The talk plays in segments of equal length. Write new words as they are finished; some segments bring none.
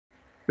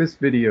This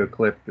video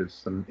clip is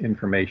some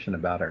information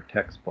about our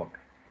textbook.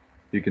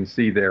 You can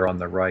see there on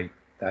the right,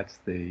 that's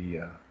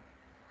the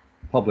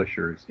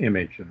publisher's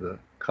image of the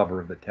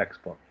cover of the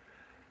textbook.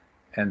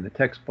 And the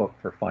textbook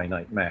for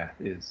Finite Math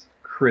is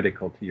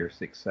critical to your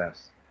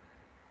success.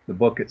 The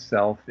book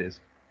itself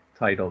is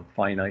titled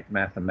Finite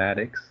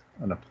Mathematics,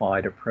 an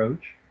Applied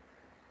Approach,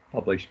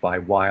 published by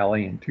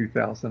Wiley in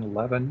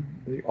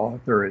 2011. The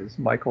author is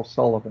Michael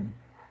Sullivan.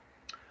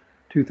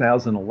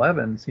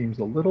 2011 seems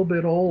a little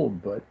bit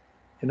old, but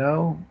you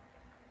know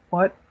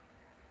what?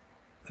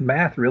 The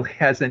math really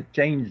hasn't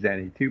changed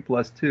any. 2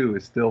 plus 2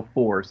 is still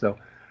 4. So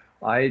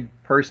I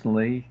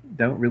personally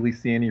don't really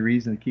see any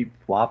reason to keep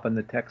flopping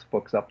the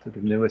textbooks up to the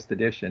newest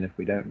edition if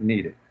we don't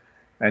need it.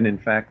 And in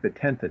fact, the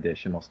 10th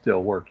edition will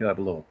still work. You'll have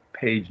a little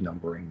page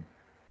numbering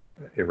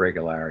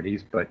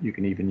irregularities, but you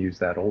can even use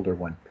that older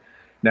one.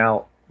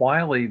 Now,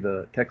 Wiley,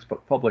 the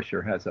textbook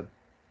publisher, has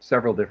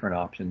several different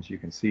options. You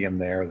can see them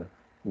there. The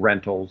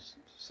rentals,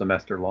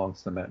 semester-long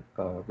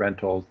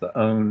rentals, the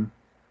own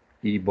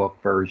ebook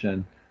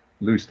version,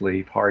 loose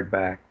leaf,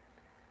 hardback.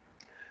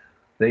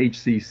 The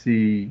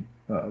HCC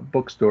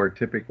bookstore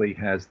typically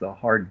has the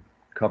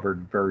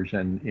hard-covered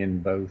version in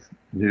both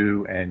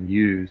new and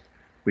used.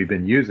 We've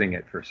been using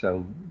it for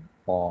so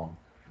long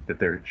that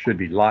there should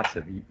be lots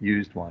of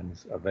used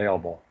ones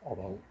available,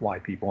 although why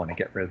people want to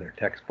get rid of their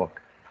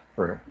textbook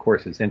for a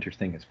course as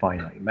interesting as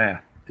Finite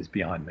Math is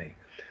beyond me.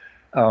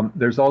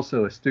 There's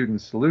also a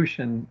student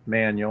solution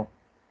manual,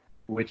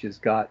 which has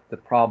got the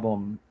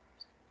problem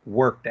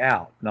worked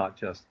out, not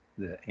just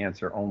the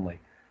answer only.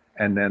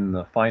 And then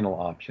the final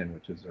option,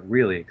 which is a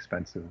really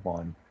expensive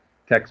one,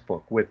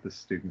 textbook with the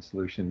student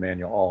solution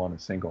manual all on a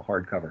single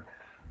hardcover.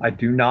 I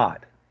do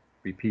not,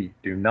 repeat,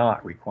 do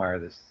not require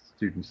this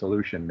student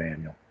solution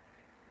manual.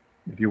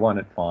 If you want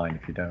it, fine.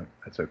 If you don't,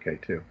 that's okay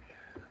too.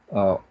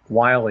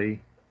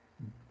 Wiley,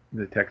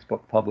 the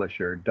textbook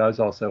publisher, does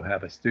also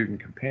have a student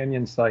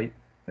companion site.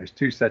 There's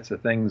 2 sets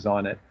of things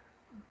on it.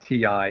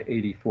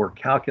 TI-84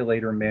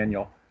 calculator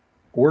manual,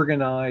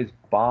 organized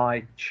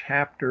by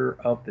chapter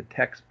of the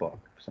textbook.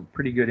 Some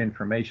pretty good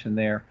information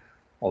there,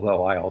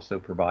 although I also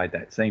provide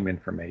that same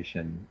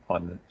information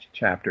on the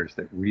chapters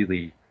that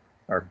really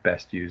are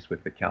best used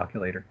with the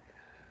calculator.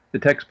 The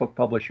textbook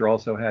publisher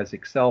also has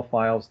Excel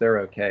files.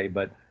 They're okay,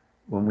 but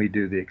when we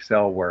do the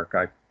Excel work,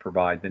 I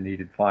provide the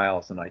needed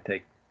files, and I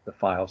take the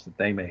files that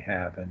they may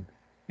have and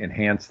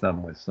enhance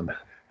them with some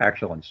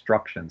actual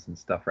instructions and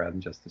stuff rather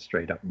than just the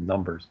straight up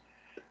numbers.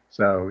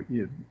 So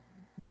you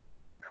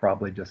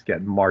probably just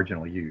get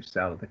marginal use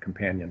out of the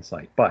companion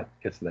site, but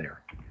it's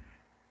there.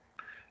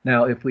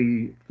 Now, if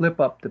we flip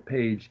up to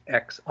page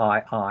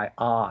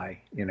XIII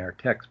in our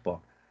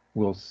textbook,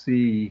 we'll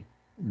see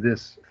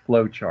this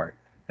flow chart.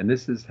 And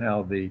this is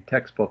how the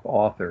textbook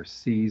author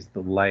sees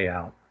the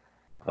layout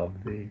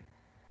of the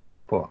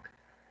book.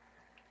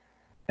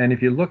 And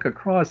if you look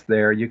across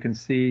there, you can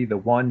see the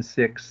 1,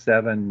 6,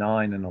 7,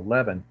 9, and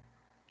 11.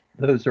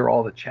 Those are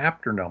all the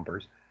chapter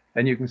numbers.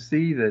 And you can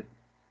see that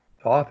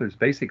the author's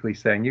basically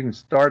saying you can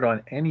start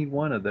on any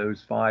one of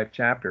those 5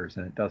 chapters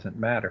and it doesn't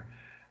matter.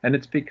 And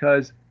it's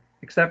because,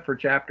 except for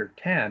chapter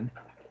 10,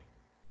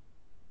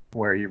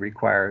 where you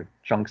require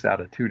chunks out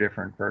of 2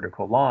 different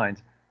vertical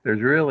lines, there's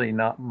really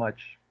not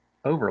much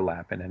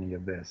overlap in any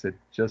of this.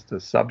 It's just a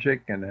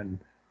subject, and then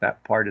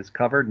that part is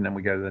covered, and then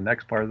we go to the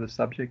next part of the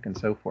subject, and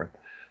so forth.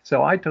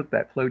 So I took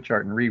that flow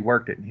chart and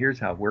reworked it, and here's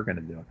how we're going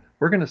to do it.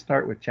 We're going to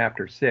start with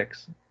chapter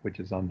 6, which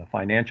is on the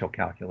financial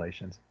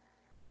calculations.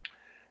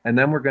 And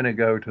then we're going to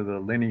go to the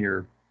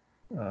linear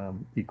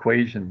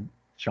equation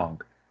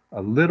chunk,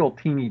 a little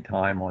teeny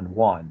time on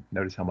 1.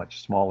 Notice how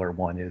much smaller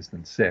 1 is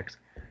than 6.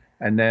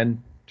 And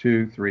then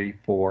 2, 3,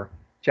 4.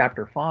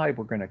 Chapter 5,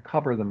 we're going to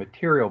cover the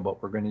material,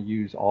 but we're going to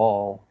use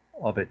all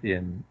of it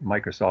in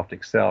Microsoft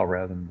Excel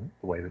rather than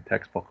the way the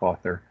textbook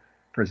author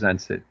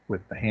presents it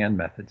with the hand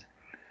methods.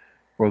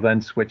 We'll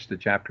then switch to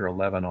chapter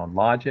 11 on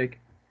logic.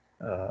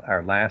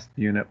 Our last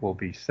unit will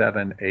be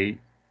 7, 8,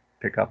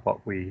 pick up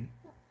what we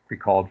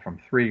recalled from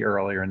 3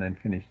 earlier, and then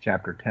finish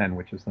chapter 10,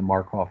 which is the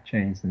Markov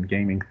chains and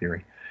gaming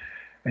theory.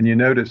 And you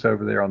notice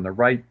over there on the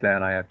right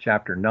then I have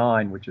chapter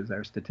 9, which is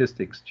our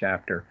statistics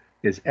chapter,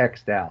 is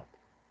X'd out.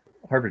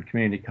 Harvard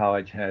Community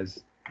College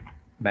has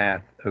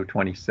Math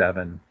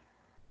 027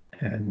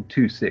 and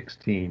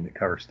 216 that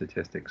cover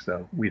statistics,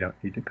 so we don't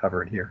need to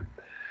cover it here.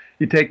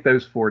 You take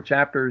those 4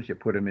 chapters, you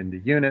put them into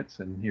units,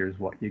 and here's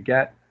what you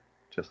get,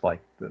 just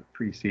like the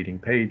preceding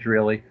page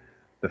really.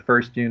 The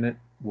first unit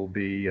will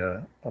be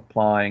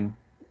applying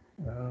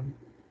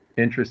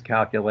interest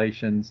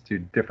calculations to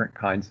different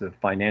kinds of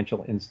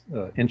financial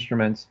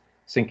instruments,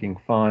 sinking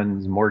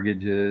funds,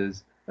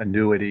 mortgages,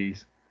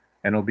 annuities,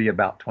 and it'll be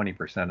about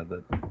 20% of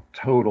the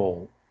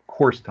total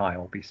course time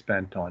will be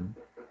spent on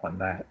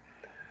that.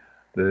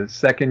 The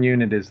second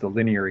unit is the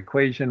linear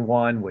equation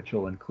one, which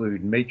will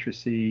include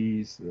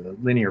matrices, the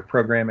linear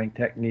programming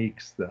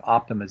techniques, the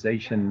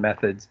optimization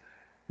methods,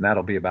 and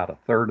that'll be about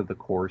 1/3 of the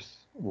course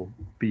will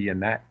be in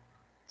that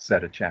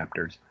set of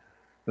chapters.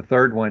 The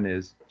third one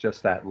is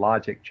just that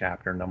logic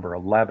chapter, number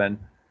 11,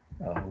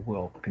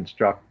 We'll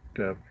construct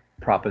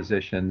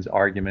propositions,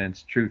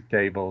 arguments, truth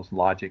tables,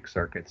 logic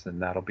circuits,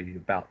 and that'll be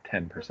about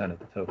 10% of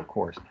the total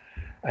course.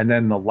 And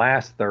then the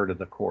last third of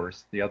the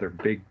course, the other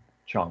big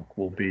chunk,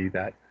 will be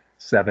that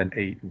 7,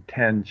 8, and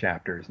 10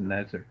 chapters. And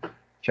those are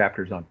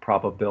chapters on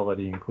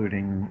probability,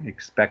 including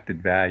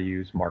expected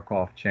values,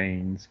 Markov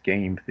chains,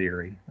 game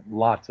theory,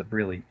 lots of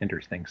really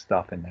interesting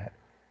stuff in that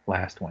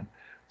last one.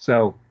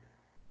 So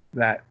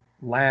that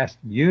last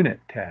unit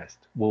test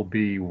will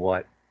be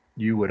what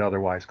you would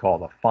otherwise call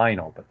the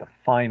final, but the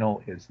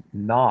final is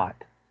not,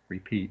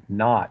 repeat,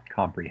 not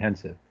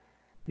comprehensive.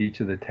 Each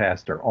of the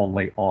tests are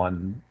only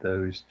on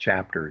those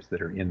chapters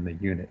that are in the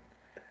unit.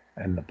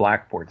 And the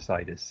Blackboard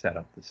site is set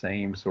up the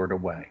same sort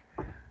of way.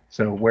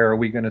 So where are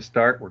we going to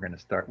start? We're going to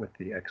start with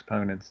the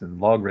exponents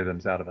and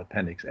logarithms out of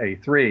Appendix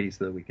A3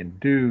 so that we can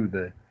do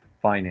the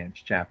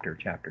finance chapter,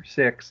 chapter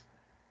 6.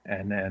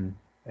 And then,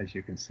 as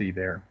you can see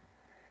there,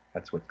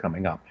 that's what's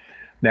coming up.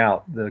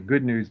 Now, the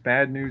good news,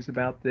 bad news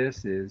about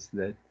this is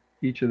that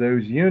each of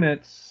those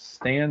units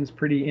stands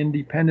pretty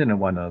independent of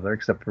one another,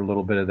 except for a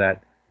little bit of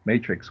that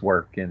matrix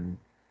work in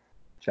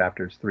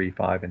chapters 3,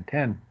 5, and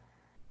 10.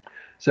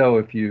 So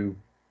if you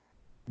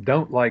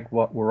don't like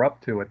what we're up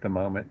to at the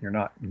moment, you're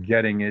not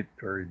getting it,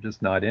 or you're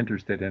just not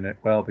interested in it,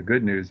 well, the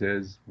good news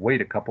is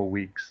wait a couple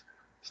weeks,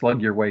 slug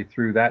your way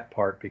through that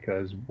part,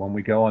 because when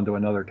we go on to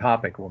another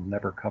topic, we'll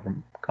never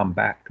come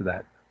back to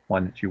that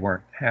one that you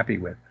weren't happy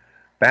with.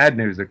 Bad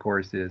news, of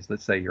course, is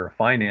let's say you're a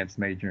finance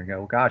major and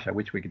go, gosh, I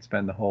wish we could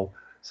spend the whole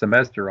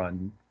semester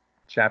on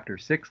chapter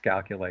 6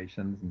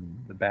 calculations.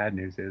 And the bad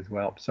news is,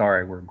 well,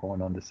 sorry, we're going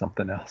on to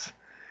something else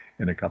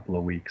in a couple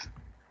of weeks.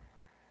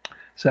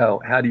 So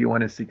how do you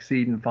want to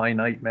succeed in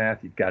finite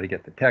math? You've got to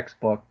get the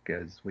textbook,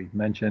 as we've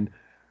mentioned.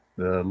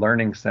 The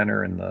Learning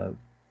Center in the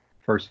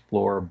first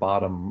floor,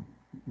 bottom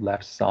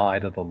left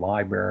side of the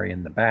library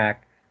in the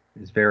back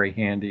is very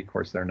handy. Of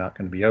course, they're not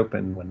going to be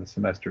open when the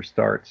semester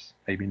starts,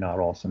 maybe not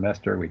all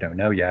semester, we don't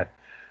know yet.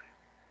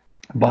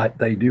 But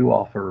they do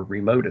offer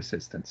remote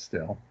assistance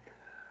still.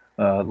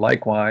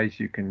 Likewise,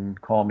 you can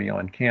call me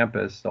on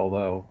campus,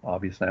 although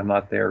obviously I'm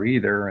not there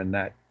either, and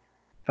that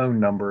phone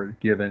number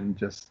given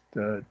just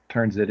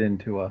turns it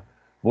into a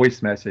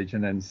voice message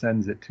and then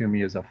sends it to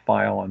me as a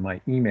file on my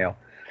email.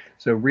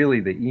 So really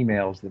the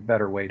email is the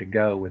better way to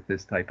go with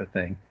this type of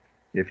thing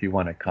if you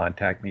want to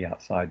contact me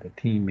outside the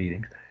team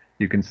meetings.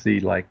 You can see,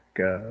 like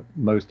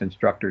most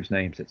instructors'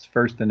 names, it's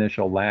first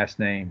initial, last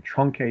name,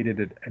 truncated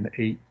at an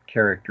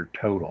 8-character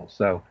total.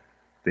 So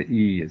the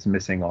E is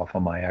missing off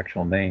of my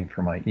actual name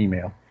for my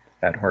email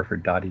at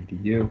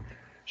harvard.edu.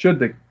 Should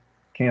the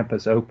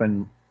campus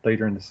open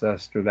later in the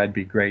semester, that'd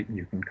be great. And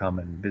you can come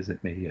and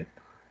visit me at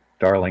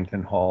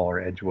Darlington Hall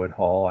or Edgewood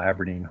Hall,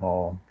 Aberdeen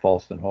Hall,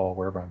 Falston Hall,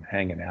 wherever I'm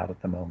hanging out at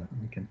the moment.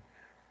 We can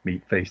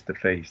meet face to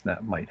face, and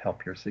that might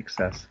help your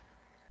success.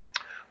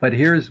 But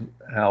here's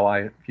how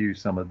I view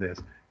some of this.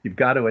 You've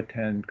got to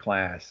attend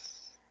class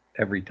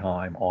every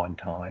time on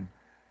time.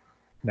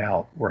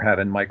 Now, we're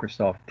having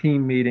Microsoft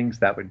team meetings.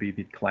 That would be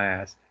the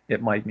class.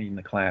 It might mean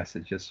the class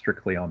is just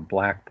strictly on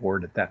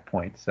Blackboard at that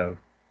point. So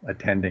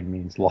attending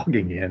means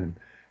logging in and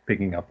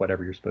picking up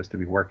whatever you're supposed to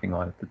be working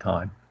on at the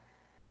time.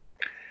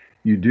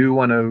 You do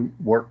want to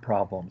work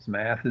problems.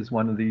 Math is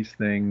one of these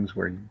things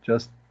where you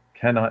just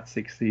cannot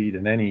succeed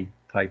in any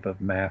type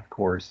of math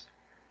course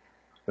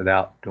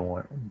without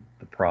doing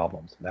the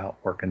problems, without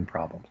working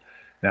problems.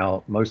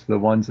 Now, most of the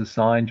ones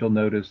assigned, you'll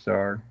notice,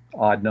 are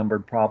odd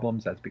numbered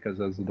problems. That's because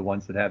those are the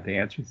ones that have the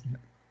answers in the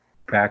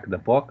back of the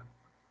book.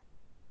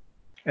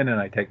 And then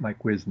I take my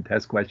quiz and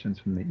test questions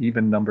from the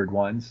even numbered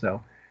ones.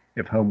 So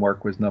if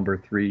homework was number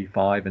 3,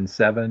 5, and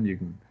 7, you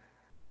can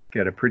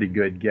get a pretty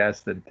good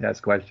guess that a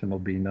test question will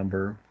be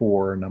number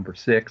 4 or number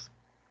 6.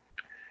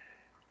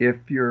 If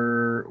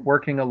you're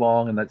working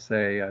along and let's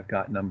say I've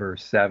got number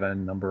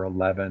 7, number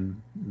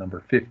 11,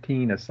 number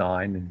 15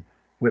 assigned, and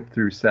whip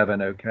through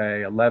 7,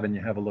 okay, 11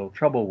 you have a little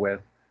trouble with,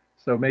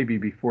 so maybe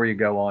before you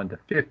go on to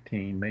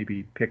 15,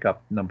 maybe pick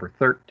up number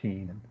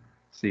 13 and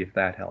see if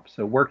that helps.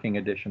 So working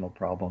additional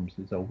problems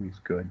is always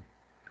good.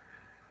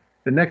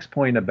 The next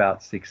point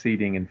about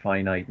succeeding in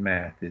finite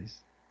math is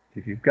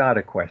if you've got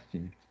a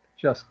question, you've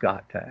just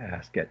got to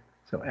ask it.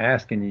 So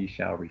ask and ye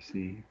shall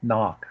receive.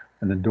 Knock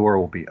and the door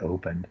will be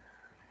opened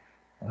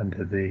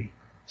unto thee.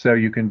 So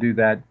you can do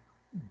that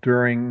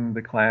during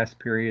the class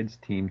periods.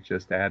 Teams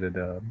just added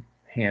a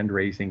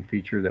hand-raising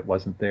feature that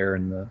wasn't there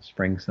in the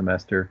spring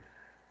semester.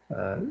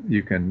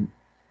 You can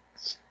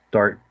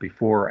start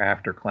before or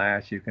after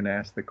class. You can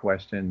ask the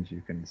questions.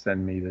 You can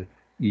send me the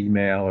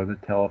email or the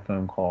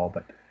telephone call,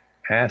 but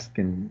ask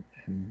and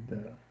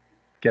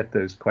get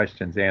those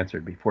questions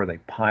answered before they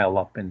pile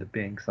up into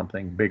being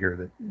something bigger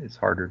that is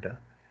harder to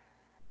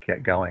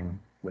get going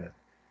with.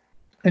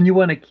 And you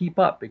want to keep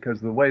up because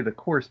the way the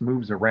course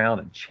moves around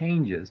and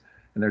changes,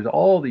 and there's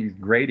all these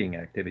grading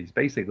activities.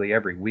 Basically,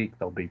 every week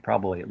there'll be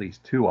probably at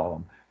least 2 of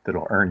them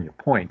that'll earn you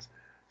points.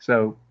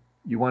 So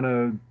you want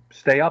to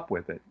stay up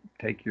with it.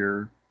 Take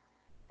your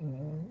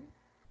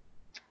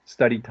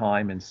study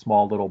time in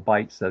small little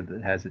bites so that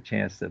it has a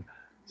chance of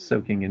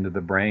soaking into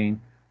the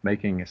brain.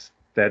 making a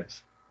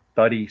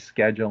study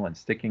schedule and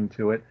sticking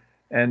to it,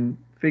 and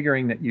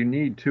figuring that you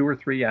need 2 or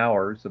 3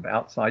 hours of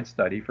outside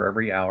study for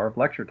every hour of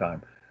lecture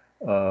time.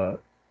 Uh,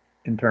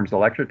 in terms of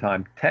lecture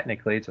time,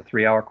 technically it's a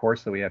 3 hour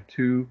course, so we have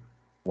two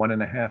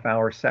 1.5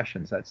 hour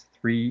sessions. That's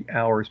 3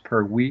 hours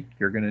per week.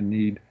 You're going to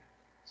need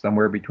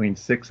somewhere between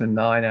 6 and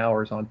 9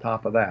 hours on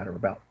top of that, or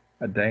about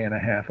a day and a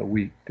half a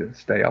week to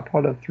stay up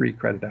on a 3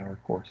 credit hour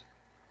course.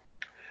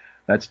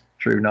 That's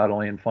true not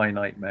only in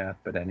finite math,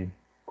 but any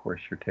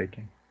course you're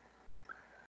taking.